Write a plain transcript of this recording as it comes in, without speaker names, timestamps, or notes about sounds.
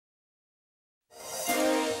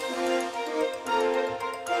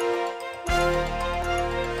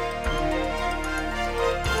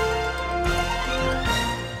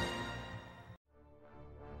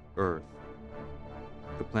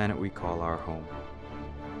home.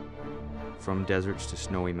 From deserts to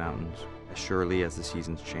snowy mountains, as surely as the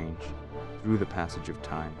seasons change, through the passage of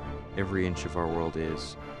time, every inch of our world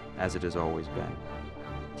is, as it has always been,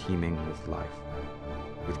 teeming with life,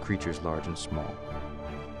 with creatures large and small.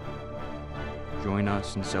 Join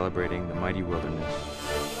us in celebrating the mighty wilderness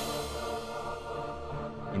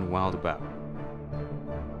in Wild About.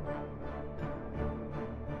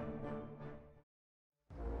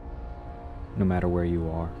 No matter where you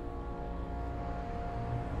are,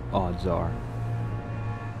 odds are,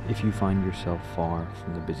 if you find yourself far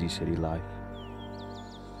from the busy city life,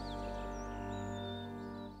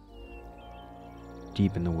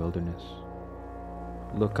 deep in the wilderness,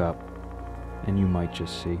 look up and you might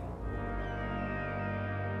just see,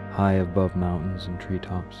 high above mountains and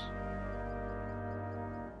treetops,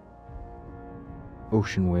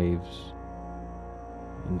 ocean waves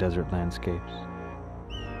and desert landscapes,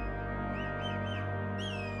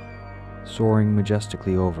 soaring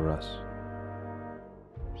majestically over us,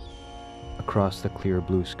 across the clear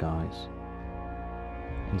blue skies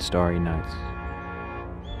and starry nights,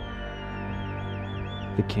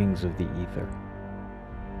 the kings of the ether,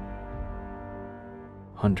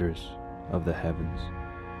 hunters of the heavens,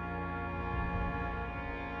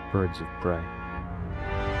 birds of prey.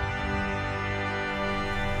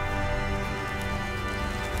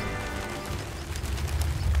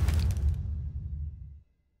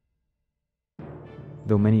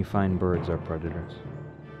 Though many fine birds are predators,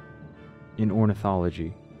 in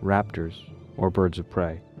ornithology, raptors, or birds of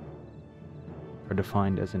prey, are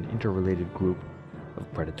defined as an interrelated group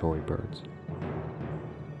of predatory birds,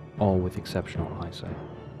 all with exceptional eyesight,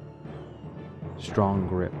 strong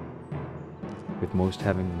grip, with most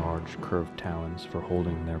having large curved talons for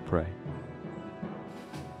holding their prey,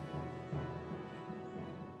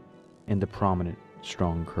 and a prominent,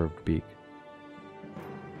 strong curved beak,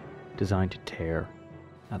 designed to tear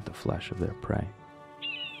at the flesh of their prey.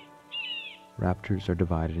 Raptors are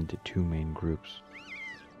divided into two main groups,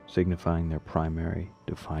 signifying their primary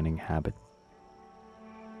defining habit: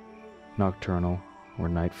 nocturnal or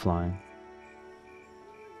night flying,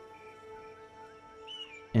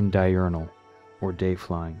 and diurnal or day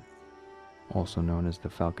flying, also known as the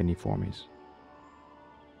falconiformes.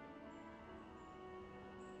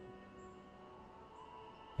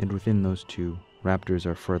 And within those two, raptors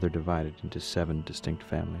are further divided into 7 distinct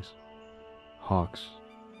families: hawks,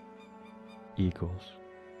 eagles,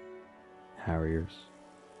 harriers,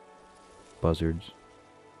 buzzards,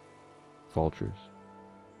 vultures,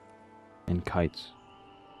 and kites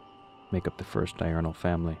make up the first diurnal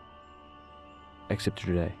family, except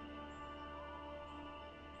today,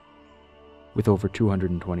 with over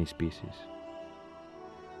 220 species.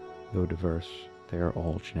 Though diverse, they are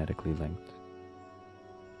all genetically linked.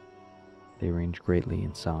 They range greatly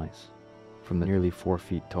in size, from the nearly 4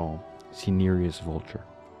 feet tall Cinereus vulture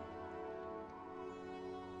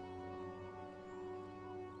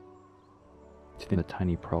to the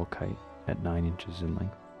tiny pearl kite at 9 inches in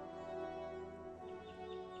length.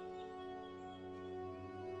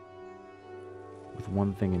 With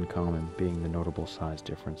one thing in common being the notable size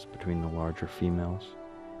difference between the larger females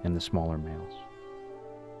and the smaller males,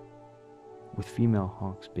 with female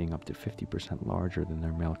hawks being up to 50% larger than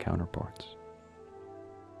their male counterparts.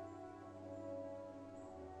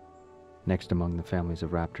 Next among the families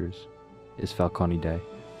of raptors is Falconidae.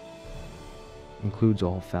 Includes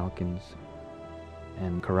all falcons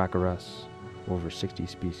and caracaras, over 60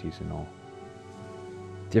 species in all,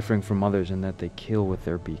 differing from others in that they kill with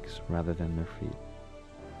their beaks rather than their feet,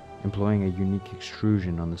 employing a unique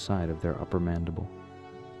extrusion on the side of their upper mandible,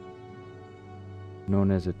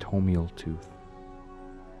 known as a tomial tooth,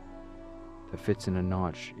 that fits in a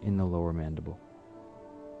notch in the lower mandible,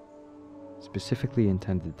 specifically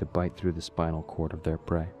intended to bite through the spinal cord of their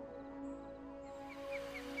prey.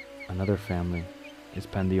 Another family is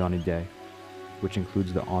Pandionidae, which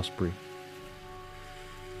includes the osprey,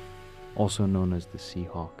 also known as the sea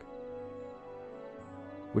hawk,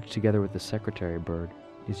 which together with the secretary bird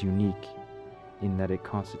is unique in that it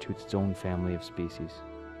constitutes its own family of species,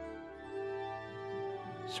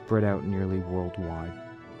 spread out nearly worldwide.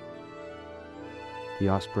 The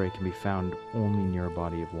osprey can be found only near a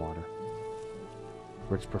body of water,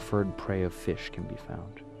 where its preferred prey of fish can be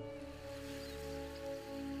found.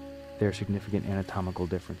 There are significant anatomical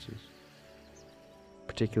differences,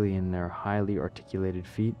 particularly in their highly articulated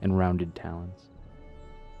feet and rounded talons,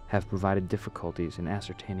 have provided difficulties in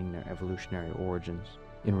ascertaining their evolutionary origins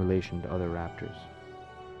in relation to other raptors.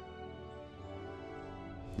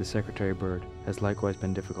 The secretary bird has likewise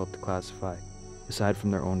been difficult to classify, aside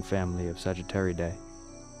from their own family of Sagittariidae.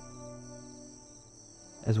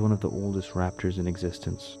 as one of the oldest raptors in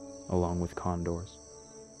existence, along with condors,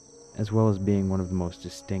 as well as being one of the most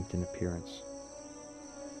distinct in appearance.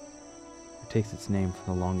 It takes its name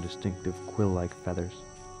from the long distinctive quill-like feathers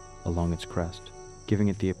along its crest, giving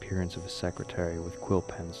it the appearance of a secretary with quill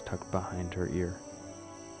pens tucked behind her ear.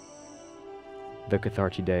 The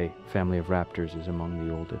Cathartidae family of raptors is among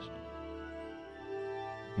the oldest,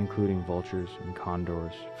 including vultures and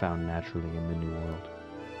condors found naturally in the New World.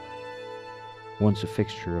 Once a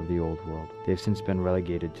fixture of the Old World, they have since been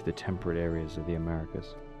relegated to the temperate areas of the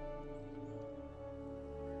Americas,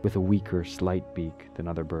 with a weaker, slight beak than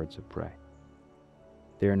other birds of prey.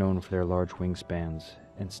 They are known for their large wingspans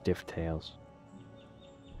and stiff tails,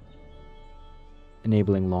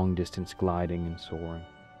 enabling long-distance gliding and soaring.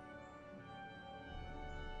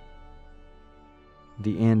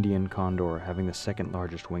 The Andean condor having the second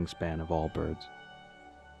largest wingspan of all birds.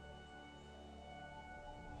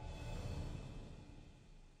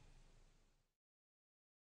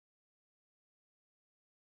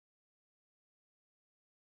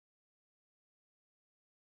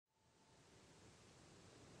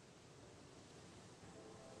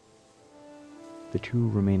 The two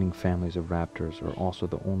remaining families of raptors are also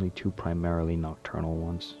the only two primarily nocturnal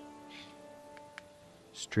ones.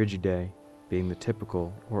 Strigidae being the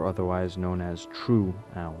typical, or otherwise known as true,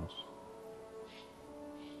 owls,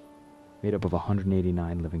 made up of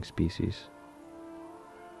 189 living species,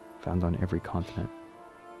 found on every continent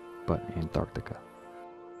but Antarctica.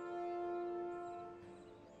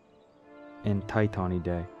 And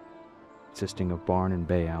Titanidae, consisting of barn and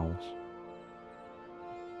bay owls,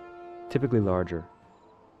 typically larger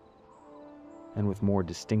and with more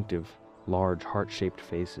distinctive, large heart-shaped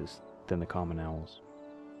faces than the common owls.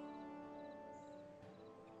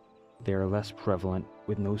 They are less prevalent,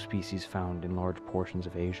 with no species found in large portions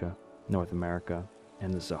of Asia, North America,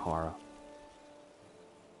 and the Sahara.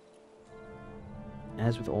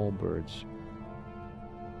 As with all birds,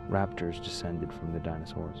 raptors descended from the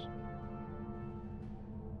dinosaurs,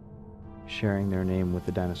 sharing their name with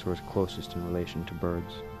the dinosaurs closest in relation to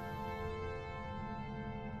birds.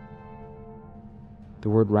 The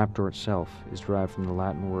word raptor itself is derived from the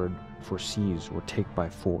Latin word for seize or take by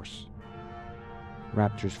force.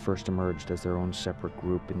 Raptors first emerged as their own separate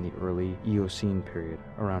group in the early Eocene period,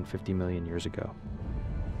 around 50 million years ago,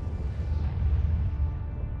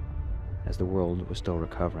 as the world was still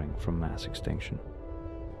recovering from mass extinction.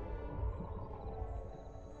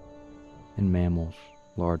 And mammals,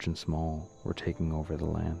 large and small, were taking over the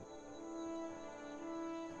land.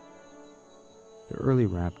 The early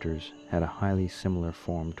raptors had a highly similar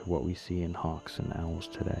form to what we see in hawks and owls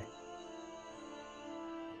today,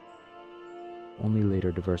 only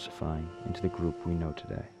later diversifying into the group we know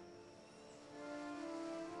today.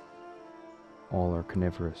 All are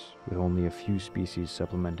carnivorous, with only a few species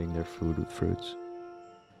supplementing their food with fruits.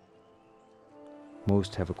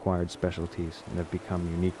 Most have acquired specialties and have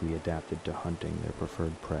become uniquely adapted to hunting their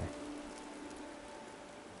preferred prey,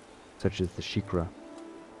 such as the shikra,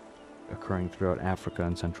 occurring throughout Africa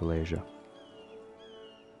and Central Asia,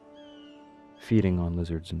 feeding on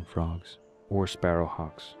lizards and frogs, or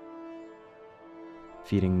sparrowhawks,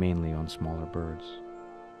 feeding mainly on smaller birds.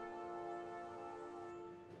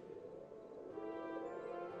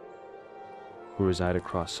 Who reside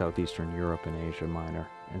across southeastern Europe and Asia Minor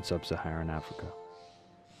and sub-Saharan Africa.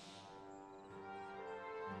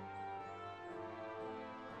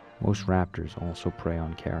 Most raptors also prey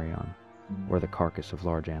on carrion, or the carcass of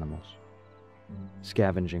large animals,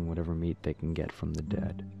 scavenging whatever meat they can get from the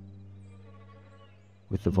dead,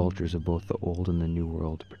 with the vultures of both the Old and the New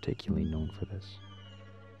World particularly known for this.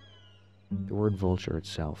 The word vulture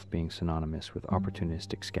itself being synonymous with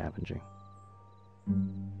opportunistic scavenging,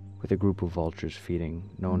 with a group of vultures feeding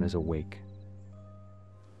known as a wake.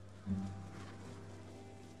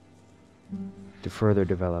 To further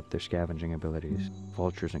develop their scavenging abilities,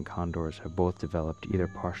 vultures and condors have both developed either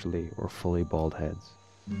partially or fully bald heads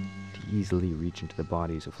to easily reach into the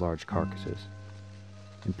bodies of large carcasses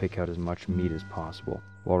and pick out as much meat as possible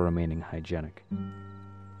while remaining hygienic,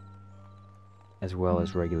 as well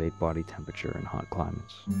as regulate body temperature in hot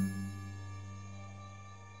climates.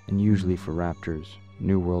 And usually for raptors,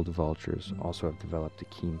 New World vultures also have developed a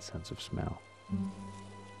keen sense of smell,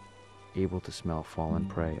 able to smell fallen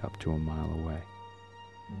prey up to a mile away.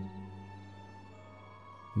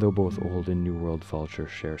 Though both Old and New World vultures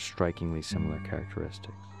share strikingly similar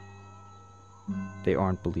characteristics, they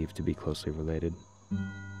aren't believed to be closely related,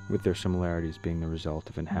 with their similarities being the result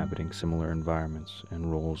of inhabiting similar environments and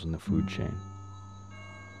roles in the food chain,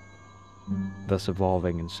 thus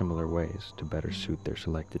evolving in similar ways to better suit their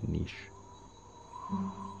selected niche.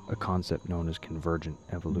 a concept known as convergent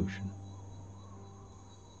evolution.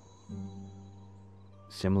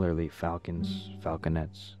 Similarly, falcons,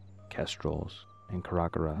 falconets, kestrels, and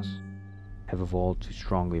caracaras have evolved to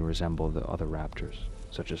strongly resemble the other raptors,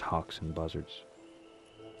 such as hawks and buzzards,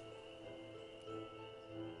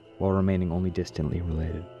 while remaining only distantly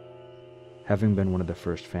related, having been one of the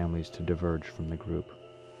first families to diverge from the group.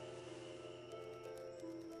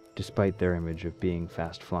 Despite their image of being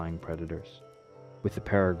fast-flying predators, with the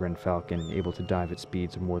peregrine falcon able to dive at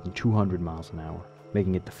speeds of more than 200 miles an hour,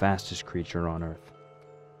 making it the fastest creature on Earth.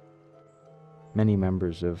 Many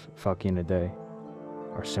members of Falconidae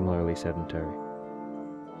are similarly sedentary,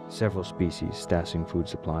 several species stashing food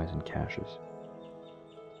supplies in caches.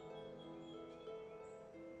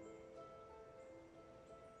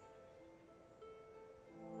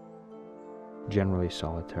 Generally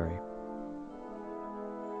solitary,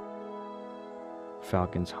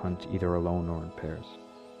 falcons hunt either alone or in pairs,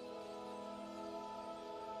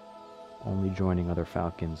 only joining other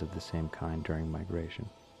falcons of the same kind during migration.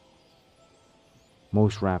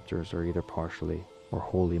 Most raptors are either partially or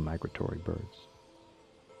wholly migratory birds.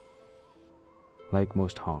 Like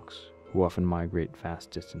most hawks, who often migrate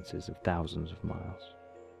vast distances of thousands of miles.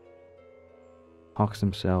 Hawks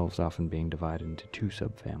themselves often being divided into two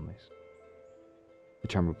subfamilies, the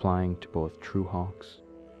term applying to both true hawks,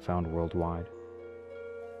 found worldwide,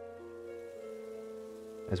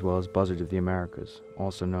 as well as buzzards of the Americas,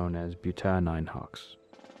 also known as butyrnine hawks,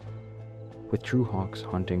 with true hawks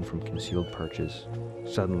hunting from concealed perches,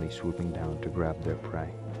 suddenly swooping down to grab their prey.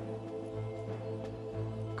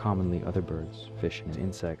 Commonly other birds, fish, and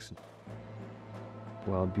insects,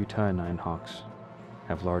 while butyrnine hawks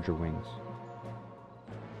have larger wings,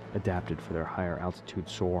 adapted for their higher altitude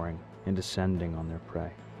soaring and descending on their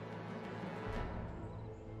prey,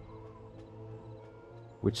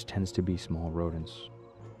 which tends to be small rodents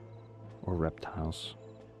or reptiles,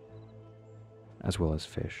 as well as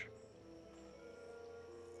fish.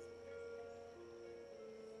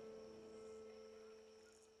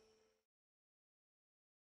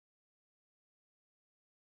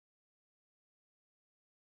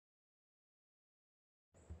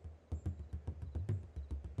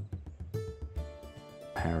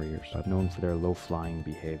 Harriers are known for their low-flying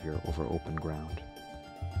behavior over open ground.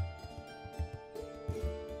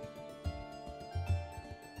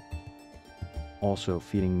 Also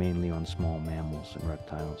feeding mainly on small mammals and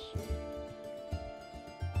reptiles.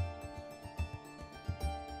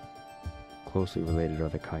 Closely related are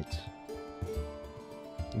the kites,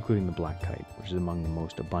 including the black kite, which is among the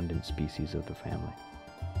most abundant species of the family,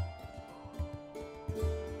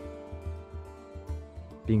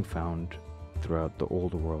 being found throughout the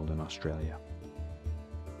Old World in Australia,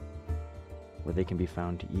 where they can be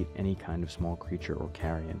found to eat any kind of small creature or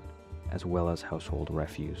carrion, as well as household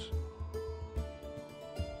refuse,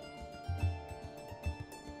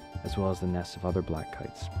 as well as the nests of other black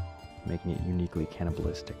kites, making it uniquely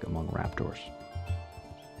cannibalistic among raptors.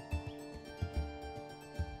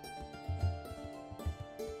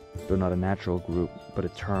 Though not a natural group, but a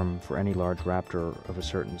term for any large raptor of a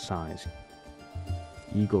certain size,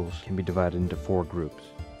 eagles can be divided into 4 groups.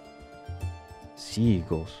 Sea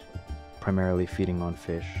eagles, primarily feeding on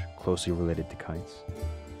fish closely related to kites,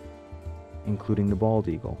 including the bald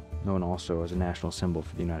eagle, known also as a national symbol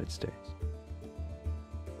for the United States.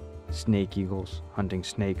 Snake eagles, hunting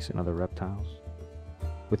snakes and other reptiles,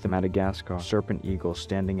 with the Madagascar serpent eagle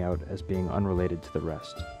standing out as being unrelated to the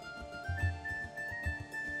rest.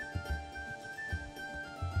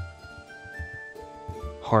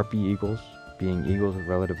 Harpy eagles, being eagles with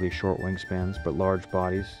relatively short wingspans but large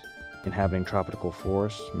bodies, inhabiting tropical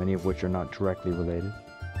forests, many of which are not directly related,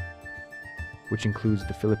 which includes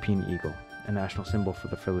the Philippine eagle, a national symbol for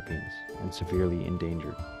the Philippines and severely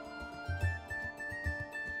endangered,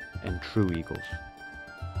 and true eagles,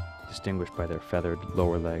 distinguished by their feathered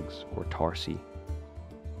lower legs or tarsi.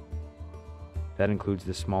 That includes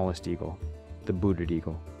the smallest eagle, the booted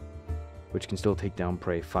eagle, which can still take down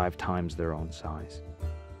prey 5 times their own size.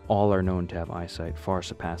 All are known to have eyesight far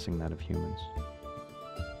surpassing that of humans,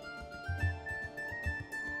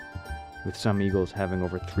 with some eagles having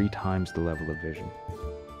over 3 times the level of vision.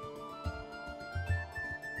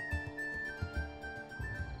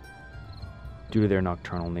 Due to their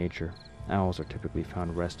nocturnal nature, owls are typically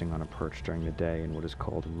found resting on a perch during the day in what is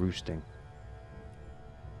called roosting,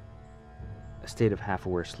 a state of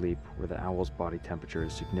half-aware sleep where the owl's body temperature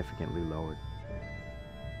is significantly lowered.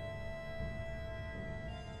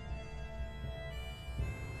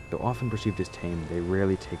 Though often perceived as tame, they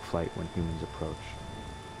rarely take flight when humans approach.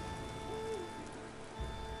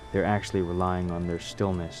 They're actually relying on their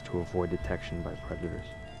stillness to avoid detection by predators.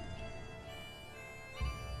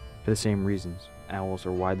 For the same reasons, owls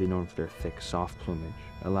are widely known for their thick, soft plumage,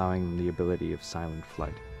 allowing them the ability of silent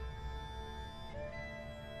flight.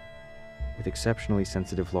 With exceptionally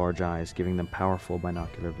sensitive large eyes giving them powerful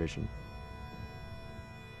binocular vision,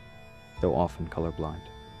 though often colorblind,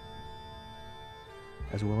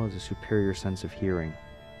 as well as a superior sense of hearing,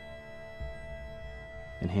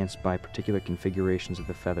 enhanced by particular configurations of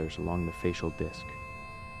the feathers along the facial disc.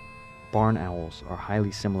 Barn owls are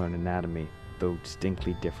highly similar in anatomy, though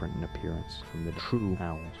distinctly different in appearance from the true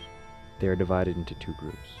owls. They are divided into two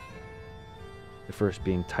groups. The first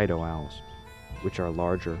being Tyto owls, which are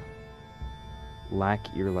larger,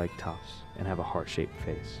 lack ear-like tufts, and have a heart-shaped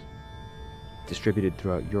face. Distributed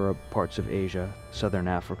throughout Europe, parts of Asia, southern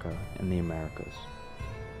Africa, and the Americas.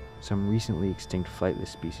 Some recently extinct flightless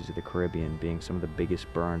species of the Caribbean being some of the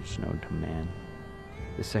biggest birds known to man.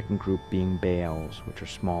 The second group being bay owls, which are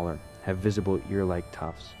smaller, have visible ear-like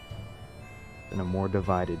tufts, and a more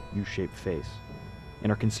divided U-shaped face,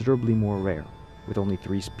 and are considerably more rare, with only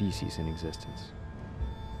 3 species in existence.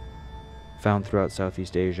 Found throughout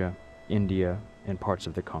Southeast Asia, India, and parts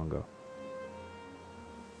of the Congo.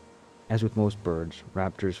 As with most birds,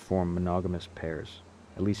 raptors form monogamous pairs,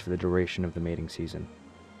 at least for the duration of the mating season,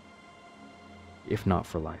 if not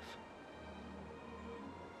for life,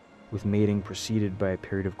 with mating preceded by a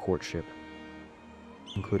period of courtship,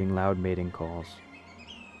 including loud mating calls,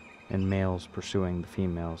 and males pursuing the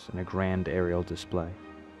females in a grand aerial display,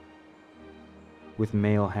 with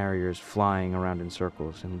male harriers flying around in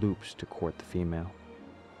circles and loops to court the female.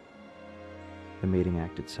 The mating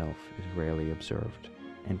act itself is rarely observed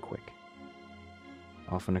and quick,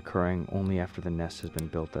 often occurring only after the nest has been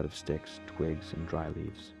built out of sticks, twigs, and dry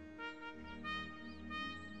leaves,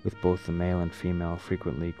 with both the male and female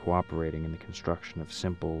frequently cooperating in the construction of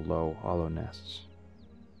simple, low, hollow nests,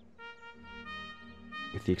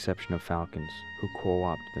 with the exception of falcons, who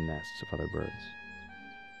co-opt the nests of other birds.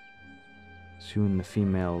 Soon the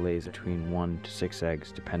female lays between 1 to 6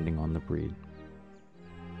 eggs depending on the breed,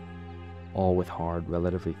 all with hard,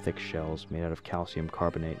 relatively thick shells made out of calcium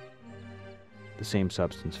carbonate, the same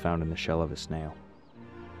substance found in the shell of a snail.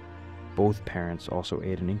 Both parents also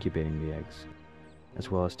aid in incubating the eggs, as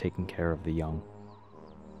well as taking care of the young,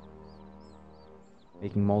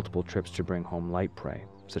 making multiple trips to bring home light prey,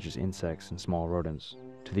 such as insects and small rodents,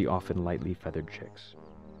 to the often lightly feathered chicks,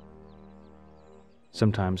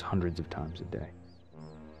 sometimes hundreds of times a day.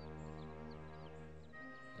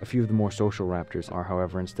 A few of the more social raptors are,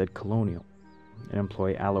 however, instead colonial and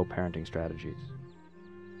employ allo-parenting strategies,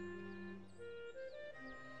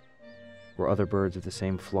 where other birds of the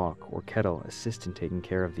same flock or kettle assist in taking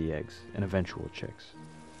care of the eggs and eventual chicks,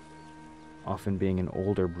 often being an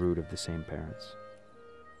older brood of the same parents.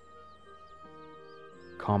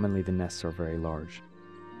 Commonly, the nests are very large,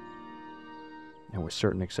 and with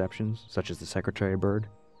certain exceptions, such as the secretary bird,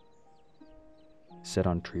 set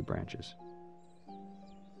on tree branches,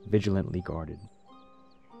 vigilantly guarded,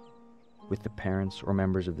 with the parents or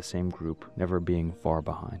members of the same group never being far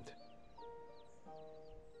behind.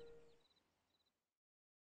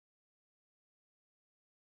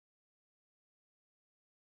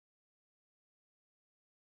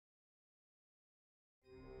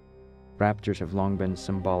 Raptors have long been a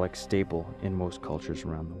symbolic staple in most cultures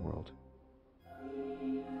around the world,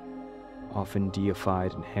 often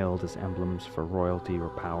deified and hailed as emblems for royalty or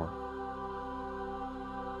power,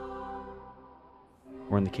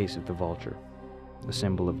 or in the case of the vulture, a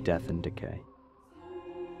symbol of death and decay.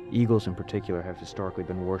 Eagles in particular have historically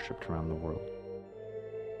been worshipped around the world.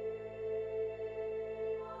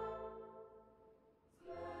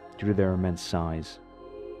 Due to their immense size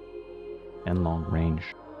and long range,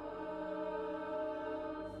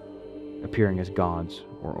 appearing as gods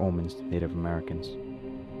or omens to Native Americans,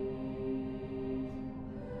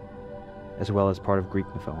 as well as part of Greek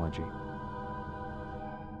mythology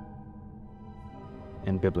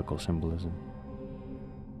and biblical symbolism.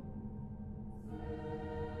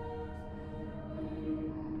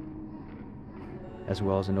 As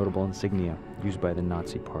well as a notable insignia used by the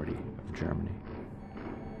Nazi Party of Germany.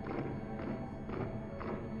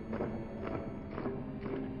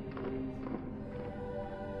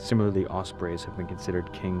 Similarly, ospreys have been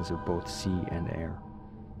considered kings of both sea and air.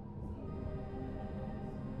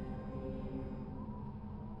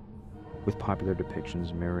 With popular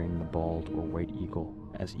depictions mirroring the bald or white eagle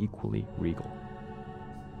as equally regal.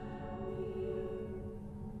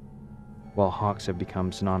 While hawks have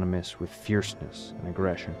become synonymous with fierceness and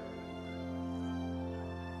aggression.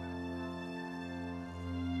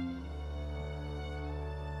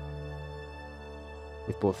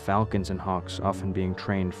 with both falcons and hawks often being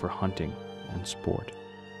trained for hunting and sport.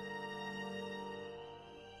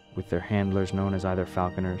 With their handlers known as either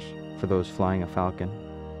falconers for those flying a falcon,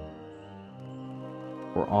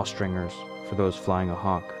 or awe-stringers for those flying a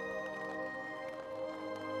hawk.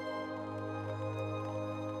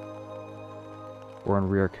 Or in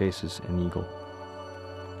rare cases, an eagle.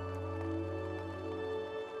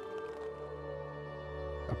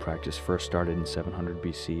 A practice first started in 700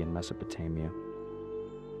 BC in Mesopotamia.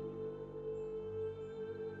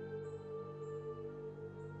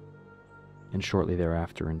 And shortly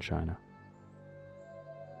thereafter in China.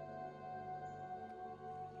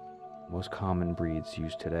 Most common breeds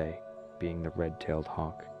used today being the red-tailed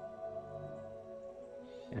hawk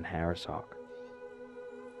and Harris hawk,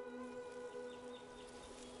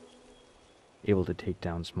 able to take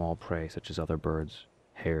down small prey such as other birds,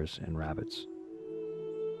 hares, and rabbits.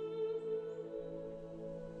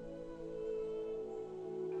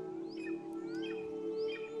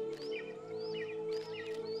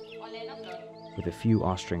 With a few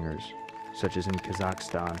ostrichers, such as in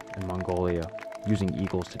Kazakhstan and Mongolia, using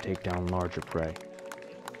eagles to take down larger prey,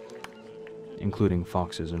 including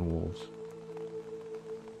foxes and wolves.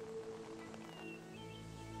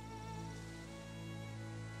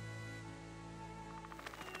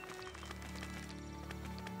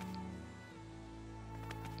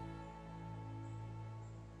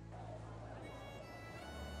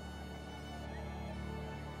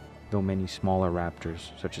 Though many smaller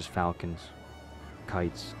raptors, such as falcons,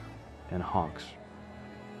 kites, and hawks,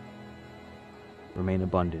 remain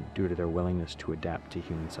abundant due to their willingness to adapt to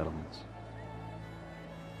human settlements.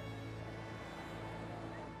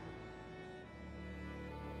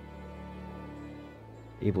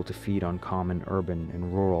 Able to feed on common urban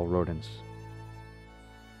and rural rodents.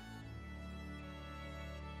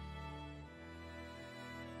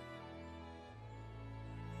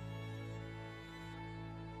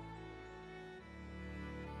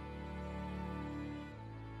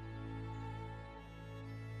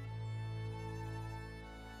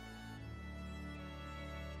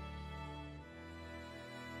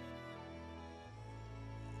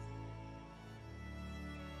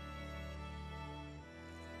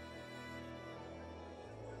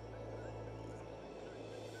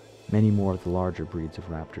 Many more of the larger breeds of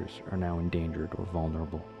raptors are now endangered or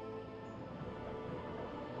vulnerable.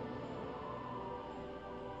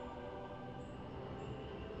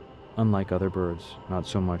 Unlike other birds, not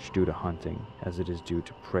so much due to hunting as it is due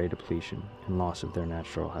to prey depletion and loss of their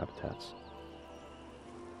natural habitats.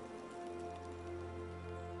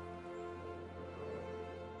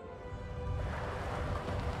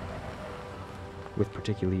 With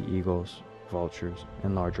particularly eagles, vultures,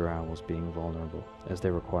 and larger owls being vulnerable, as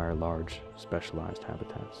they require large, specialized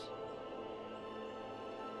habitats.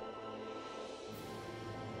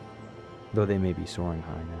 Though they may be soaring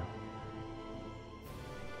high now.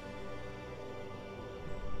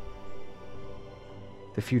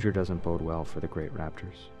 The future doesn't bode well for the great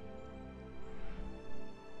raptors.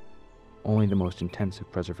 Only the most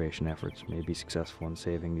intensive preservation efforts may be successful in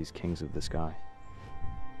saving these kings of the sky.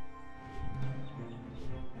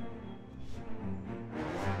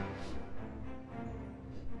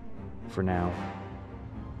 For now,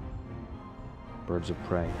 birds of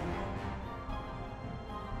prey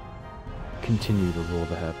continue to rule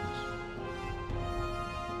the heavens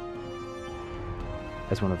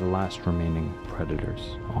as one of the last remaining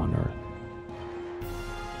predators on Earth.